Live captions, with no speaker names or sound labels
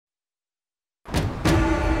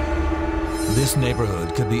This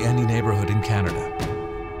neighborhood could be any neighborhood in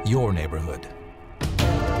Canada. Your neighborhood.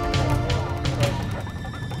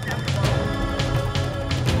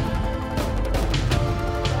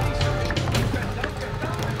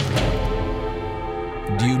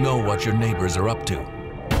 Do you know what your neighbors are up to?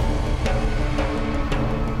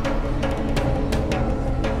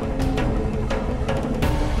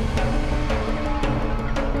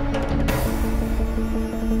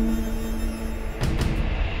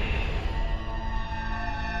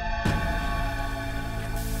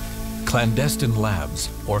 Clandestine labs,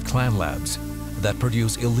 or Clan labs, that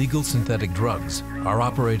produce illegal synthetic drugs are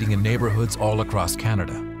operating in neighborhoods all across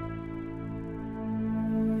Canada.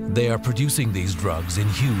 They are producing these drugs in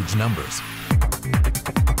huge numbers.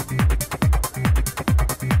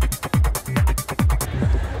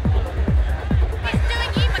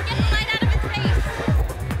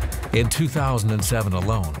 In 2007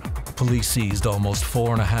 alone, police seized almost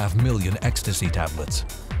 4.5 million ecstasy tablets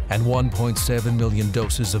and 1.7 million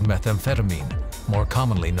doses of methamphetamine, more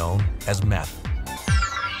commonly known as meth.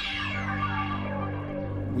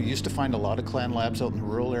 We used to find a lot of Clan labs out in the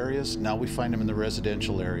rural areas. Now we find them in the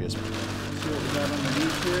residential areas. See what we got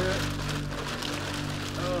underneath here?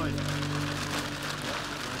 Oh,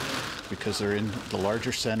 yeah. Because they're in the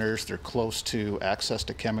larger centers, they're close to access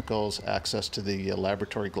to chemicals, access to the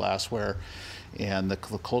laboratory glassware, and the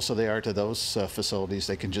closer they are to those facilities,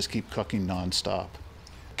 they can just keep cooking nonstop.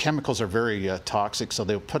 Chemicals are very toxic, so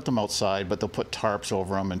they'll put them outside, but they'll put tarps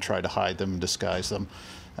over them and try to hide them and disguise them.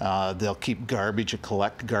 They'll keep garbage and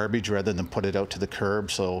collect garbage rather than put it out to the curb,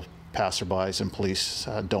 so passerbys and police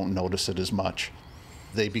don't notice it as much.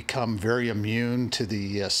 They become very immune to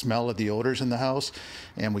the smell of the odors in the house,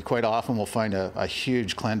 and we quite often will find a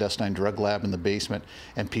huge clandestine drug lab in the basement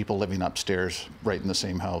and people living upstairs right in the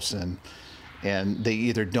same house. And they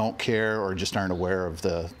either don't care or just aren't aware of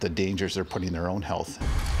the dangers they're putting their own health.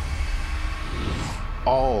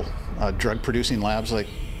 All drug-producing labs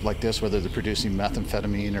like this, whether they're producing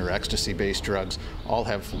methamphetamine or ecstasy-based drugs, all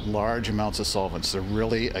have large amounts of solvents. They're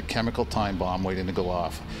really a chemical time bomb waiting to go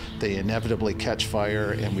off. They inevitably catch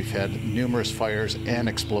fire, and we've had numerous fires and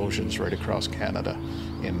explosions right across Canada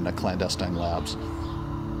in clandestine labs.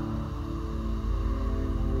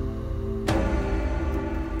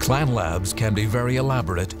 Clan labs can be very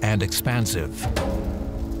elaborate and expansive.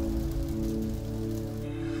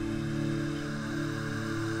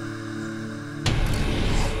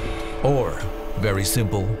 Or very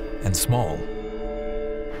simple and small.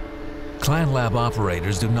 Clan lab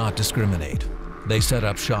operators do not discriminate. They set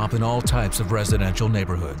up shop in all types of residential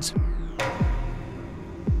neighborhoods.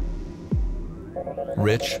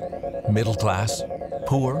 Rich, middle class,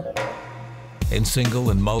 poor, in single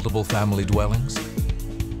and multiple family dwellings,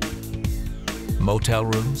 motel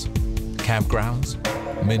rooms, campgrounds,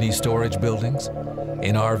 mini storage buildings,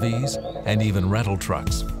 in RVs, and even rental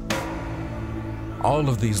trucks. All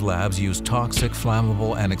of these labs use toxic,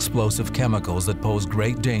 flammable, and explosive chemicals that pose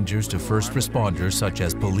great dangers to first responders such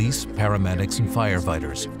as police, paramedics, and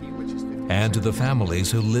firefighters, and to the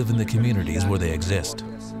families who live in the communities where they exist.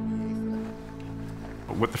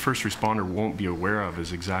 What the first responder won't be aware of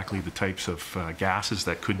is exactly the types of gases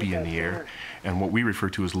that could be in the air and what we refer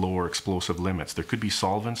to as lower explosive limits. There could be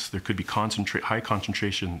solvents, there could be high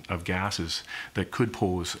concentration of gases that could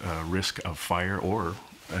pose a risk of fire or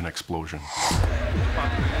an explosion.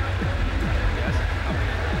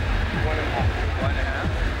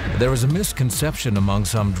 There is a misconception among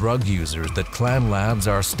some drug users that Clan labs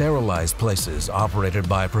are sterilized places operated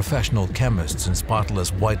by professional chemists in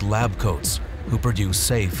spotless white lab coats who produce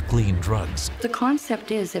safe, clean drugs. The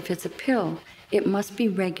concept is if it's a pill, it must be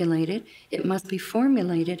regulated, it must be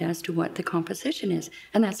formulated as to what the composition is,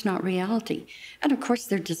 and that's not reality. And of course,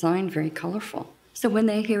 they're designed very colorful. So when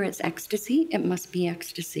they hear it's ecstasy, it must be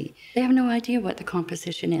ecstasy. They have no idea what the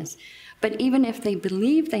composition is. But even if they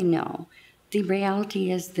believe they know, the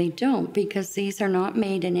reality is they don't, because these are not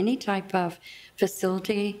made in any type of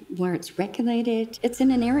facility where it's regulated. It's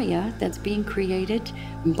in an area that's being created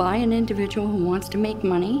by an individual who wants to make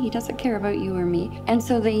money. He doesn't care about you or me. And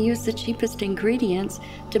so they use the cheapest ingredients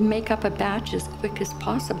to make up a batch as quick as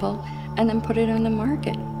possible and then put it on the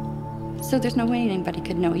market. So there's no way anybody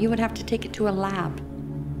could know. You would have to take it to a lab.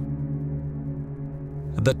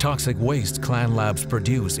 The toxic waste Clan labs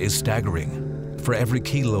produce is staggering. For every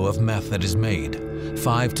kilo of meth that is made,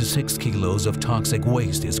 5 to 6 kilos of toxic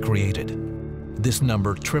waste is created. This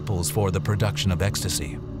number triples for the production of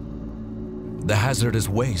ecstasy. The hazardous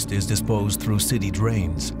waste is disposed through city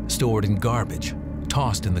drains, stored in garbage,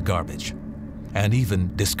 tossed in the garbage, and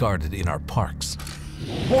even discarded in our parks.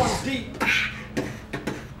 One deep.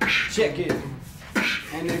 Check it.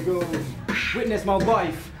 And there goes Witness my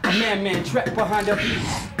life, a man trapped behind a beat.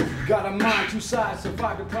 Got a mind, two sides,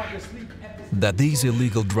 survive the progress, sleep. That these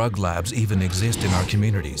illegal drug labs even exist in our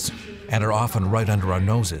communities and are often right under our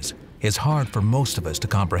noses is hard for most of us to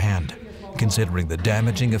comprehend, considering the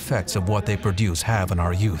damaging effects of what they produce have on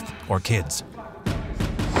our youth or kids.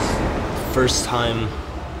 First time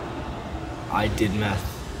I did meth,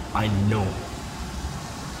 I know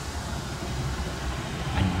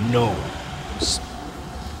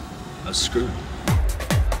I was screwed.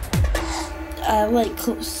 I like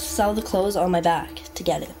sell the clothes on my back to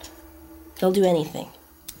get it. They'll do anything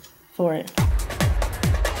for it.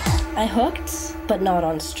 I hooked, but not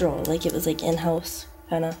on stroll. Like it was like in-house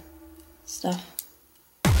kind of stuff.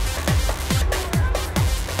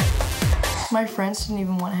 My friends didn't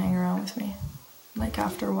even want to hang around with me. Like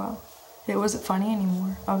after a while, it wasn't funny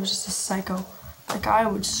anymore. I was just a psycho. Like I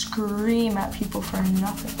would scream at people for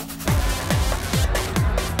nothing.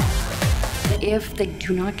 If they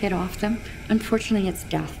do not get off them, unfortunately it's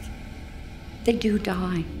death. They do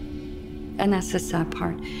die. And that's the sad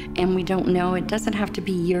part. And we don't know, it doesn't have to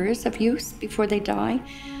be years of use before they die.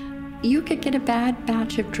 You could get a bad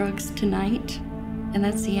batch of drugs tonight, and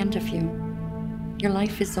that's the end of you. Your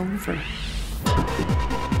life is over.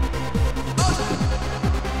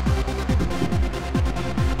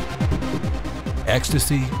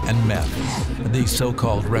 Ecstasy and meth, these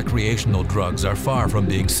so-called recreational drugs, are far from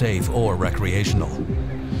being safe or recreational.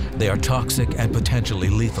 They are toxic and potentially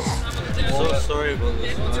lethal. So sorry about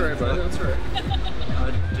this. That's all right, buddy. That's all right.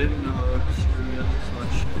 I didn't know I was screwing up this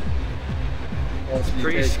much. Well, It's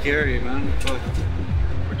pretty scary, man. Fuck.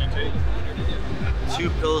 What do you take? 2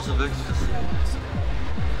 pills of ecstasy.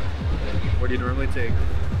 What do you normally take?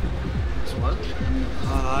 Just one?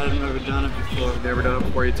 I've never done it before. You've never done it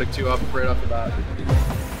before? You took 2 up right off the bat.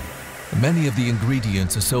 Many of the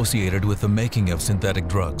ingredients associated with the making of synthetic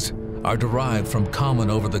drugs are derived from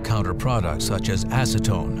common over-the-counter products such as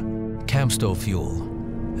acetone, camsto fuel,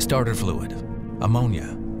 starter fluid,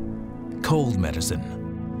 ammonia, cold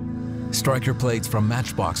medicine, striker plates from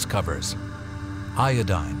matchbox covers,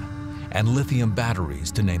 iodine, and lithium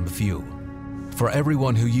batteries, to name a few. For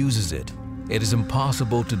everyone who uses it, it is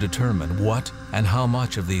impossible to determine what and how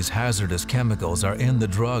much of these hazardous chemicals are in the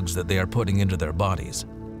drugs that they are putting into their bodies.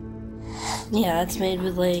 Yeah, it's made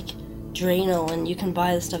with like Drano, and you can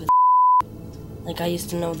buy the stuff at like I used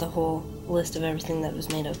to know the whole list of everything that it was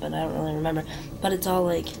made of, but I don't really remember. But it's all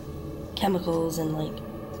like chemicals and like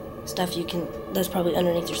stuff you can, that's probably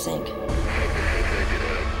underneath your sink.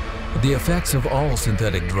 The effects of all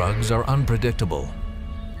synthetic drugs are unpredictable.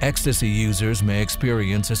 Ecstasy users may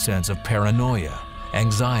experience a sense of paranoia,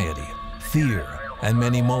 anxiety, fear, and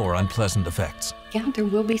many more unpleasant effects. Yeah, there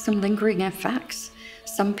will be some lingering effects.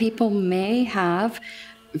 Some people may have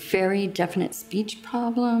very definite speech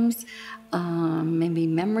problems, maybe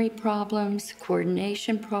memory problems,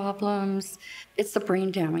 coordination problems. It's the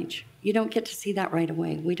brain damage. You don't get to see that right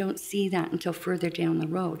away. We don't see that until further down the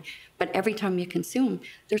road. But every time you consume,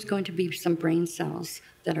 there's going to be some brain cells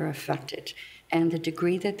that are affected. And the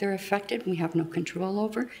degree that they're affected, we have no control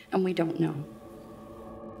over, and we don't know.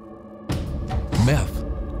 Meth,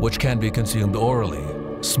 which can be consumed orally,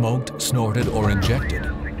 smoked, snorted, or injected,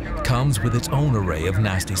 comes with its own array of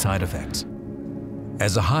nasty side effects.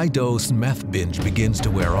 As a high-dose meth binge begins to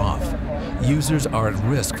wear off, users are at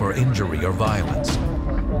risk for injury or violence.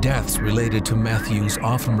 Deaths related to meth use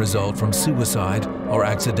often result from suicide or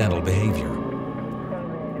accidental behavior.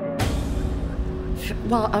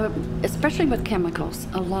 Well, especially with chemicals,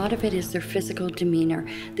 a lot of it is their physical demeanor.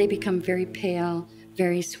 They become very pale,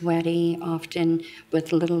 very sweaty, often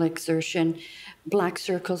with little exertion, black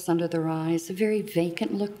circles under their eyes, a very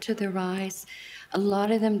vacant look to their eyes. A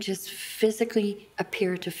lot of them just physically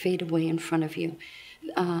appear to fade away in front of you.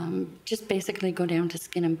 Just basically go down to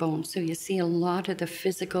skin and bone. So you see a lot of the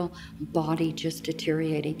physical body just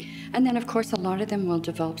deteriorating. And then, of course, a lot of them will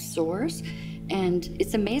develop sores. And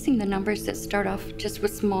it's amazing the numbers that start off just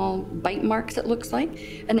with small bite marks, it looks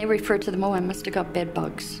like. And they refer to them, oh, I must have got bed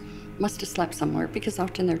bugs. Must have slept somewhere, because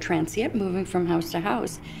often they're transient, moving from house to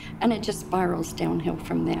house. And it just spirals downhill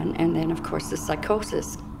from then. And then, of course, the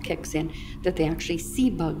psychosis kicks in, that they actually see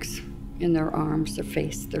bugs in their arms, their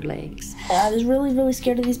face, their legs. I was really, really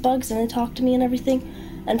scared of these bugs, and they talked to me and everything.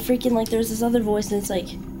 And freaking, like, there's this other voice, and it's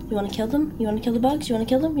like, you want to kill them? You want to kill the bugs? You want to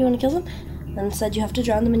kill them? You want to kill them? And it said you have to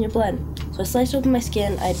drown them in your blood. So I sliced open my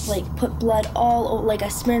skin, I like put blood all, like I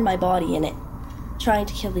smeared my body in it, trying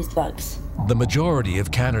to kill these bugs. The majority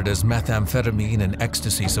of Canada's methamphetamine and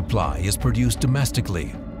ecstasy supply is produced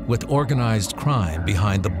domestically, with organized crime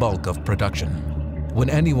behind the bulk of production. When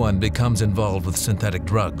anyone becomes involved with synthetic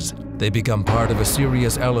drugs, they become part of a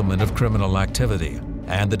serious element of criminal activity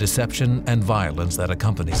and the deception and violence that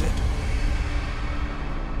accompanies it.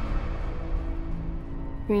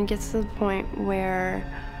 I mean, it gets to the point where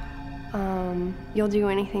you'll do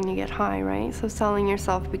anything to get high, right? So selling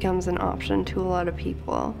yourself becomes an option to a lot of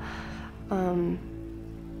people.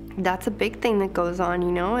 That's a big thing that goes on,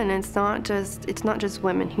 you know, and it's not just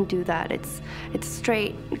women who do that. It's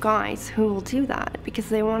straight guys who will do that because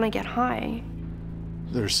they want to get high.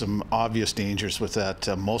 There's some obvious dangers with that.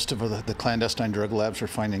 Most of the clandestine drug labs we're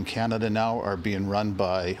finding in Canada now are being run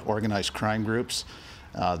by organized crime groups.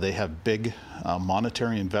 They have big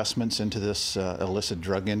monetary investments into this illicit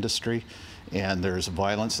drug industry, and there's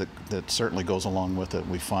violence that certainly goes along with it.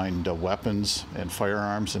 We find weapons and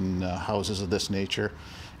firearms in houses of this nature,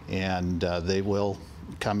 and they will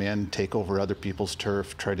come in, take over other people's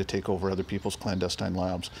turf, try to take over other people's clandestine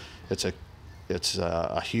labs. It's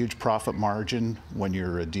a huge profit margin when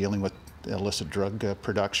you're dealing with illicit drug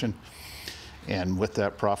production, and with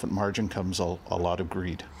that profit margin comes a lot of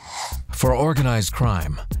greed. For organized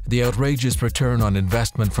crime, the outrageous return on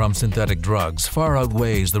investment from synthetic drugs far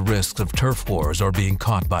outweighs the risks of turf wars or being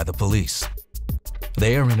caught by the police.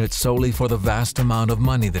 They are in it solely for the vast amount of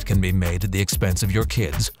money that can be made at the expense of your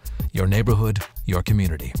kids, your neighborhood, your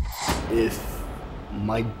community. If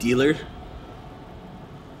my dealer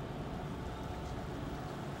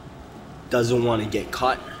doesn't want to get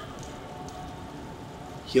caught,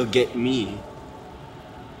 he'll get me.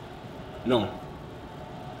 No,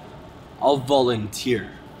 I'll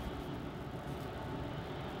volunteer.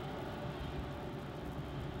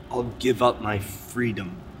 I'll give up my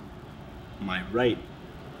freedom, my right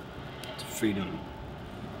to freedom,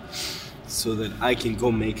 so that I can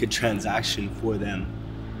go make a transaction for them,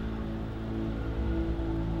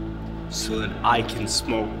 so that I can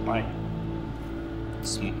smoke my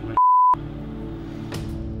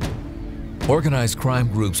Organized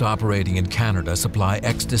crime groups operating in Canada supply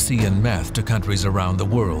ecstasy and meth to countries around the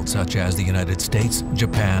world, such as the United States,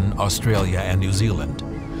 Japan, Australia, and New Zealand.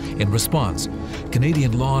 In response,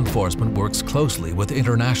 Canadian law enforcement works closely with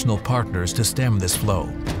international partners to stem this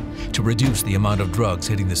flow, to reduce the amount of drugs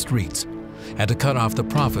hitting the streets, and to cut off the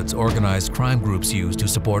profits organized crime groups use to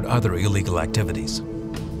support other illegal activities.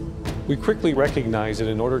 We quickly recognized that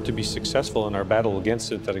in order to be successful in our battle against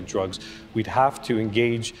synthetic drugs, we'd have to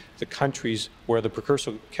engage the countries where the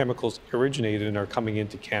precursor chemicals originated and are coming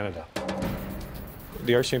into Canada.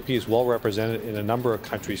 The RCMP is well represented in a number of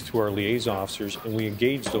countries through our liaison officers, and we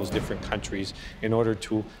engage those different countries in order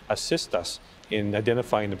to assist us in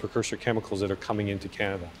identifying the precursor chemicals that are coming into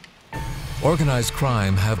Canada. Organized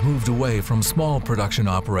crime have moved away from small production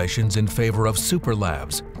operations in favor of super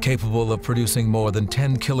labs, capable of producing more than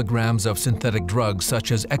 10 kilograms of synthetic drugs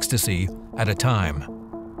such as ecstasy at a time.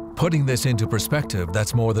 Putting this into perspective,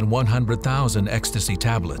 that's more than 100,000 ecstasy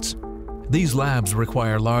tablets. These labs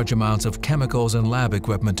require large amounts of chemicals and lab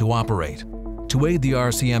equipment to operate. To aid the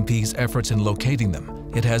RCMP's efforts in locating them,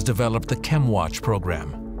 it has developed the ChemWatch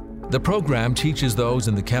program. The program teaches those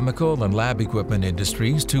in the chemical and lab equipment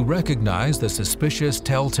industries to recognize the suspicious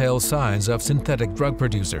telltale signs of synthetic drug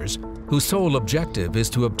producers whose sole objective is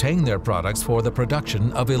to obtain their products for the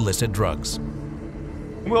production of illicit drugs.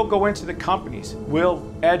 We'll go into the companies. We'll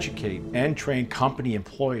educate and train company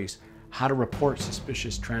employees how to report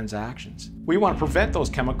suspicious transactions. We want to prevent those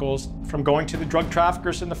chemicals from going to the drug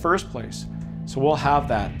traffickers in the first place. So we'll have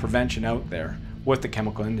that prevention out there with the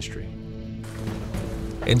chemical industry.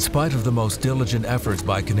 In spite of the most diligent efforts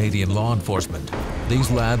by Canadian law enforcement,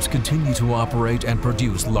 these labs continue to operate and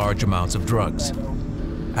produce large amounts of drugs.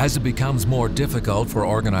 As it becomes more difficult for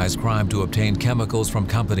organized crime to obtain chemicals from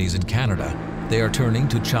companies in Canada, they are turning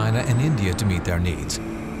to China and India to meet their needs.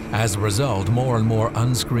 As a result, more and more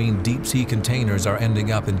unscreened deep-sea containers are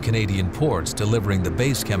ending up in Canadian ports delivering the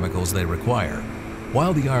base chemicals they require.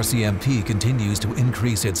 While the RCMP continues to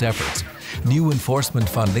increase its efforts, new enforcement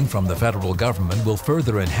funding from the federal government will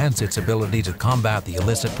further enhance its ability to combat the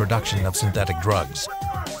illicit production of synthetic drugs.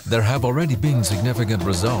 There have already been significant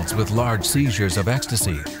results with large seizures of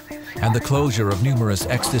ecstasy and the closure of numerous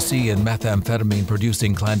ecstasy and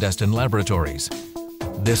methamphetamine-producing clandestine laboratories.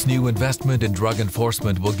 This new investment in drug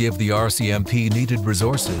enforcement will give the RCMP needed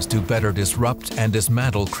resources to better disrupt and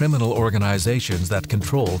dismantle criminal organizations that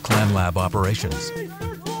control clan lab operations.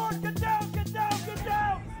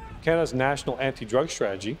 Canada's national anti-drug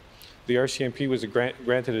strategy, the RCMP was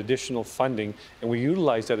granted additional funding, and we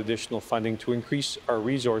utilized that additional funding to increase our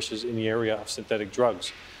resources in the area of synthetic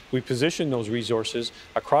drugs. We positioned those resources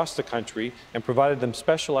across the country and provided them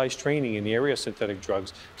specialized training in the area of synthetic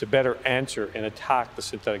drugs to better answer and attack the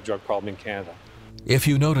synthetic drug problem in Canada. If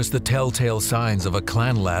you notice the telltale signs of a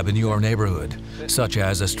Clan lab in your neighborhood, such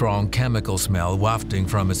as a strong chemical smell wafting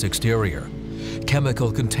from its exterior,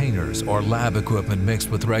 chemical containers or lab equipment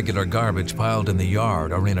mixed with regular garbage piled in the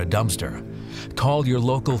yard or in a dumpster, call your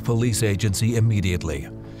local police agency immediately.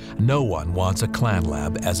 No one wants a Clan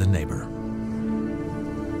lab as a neighbor.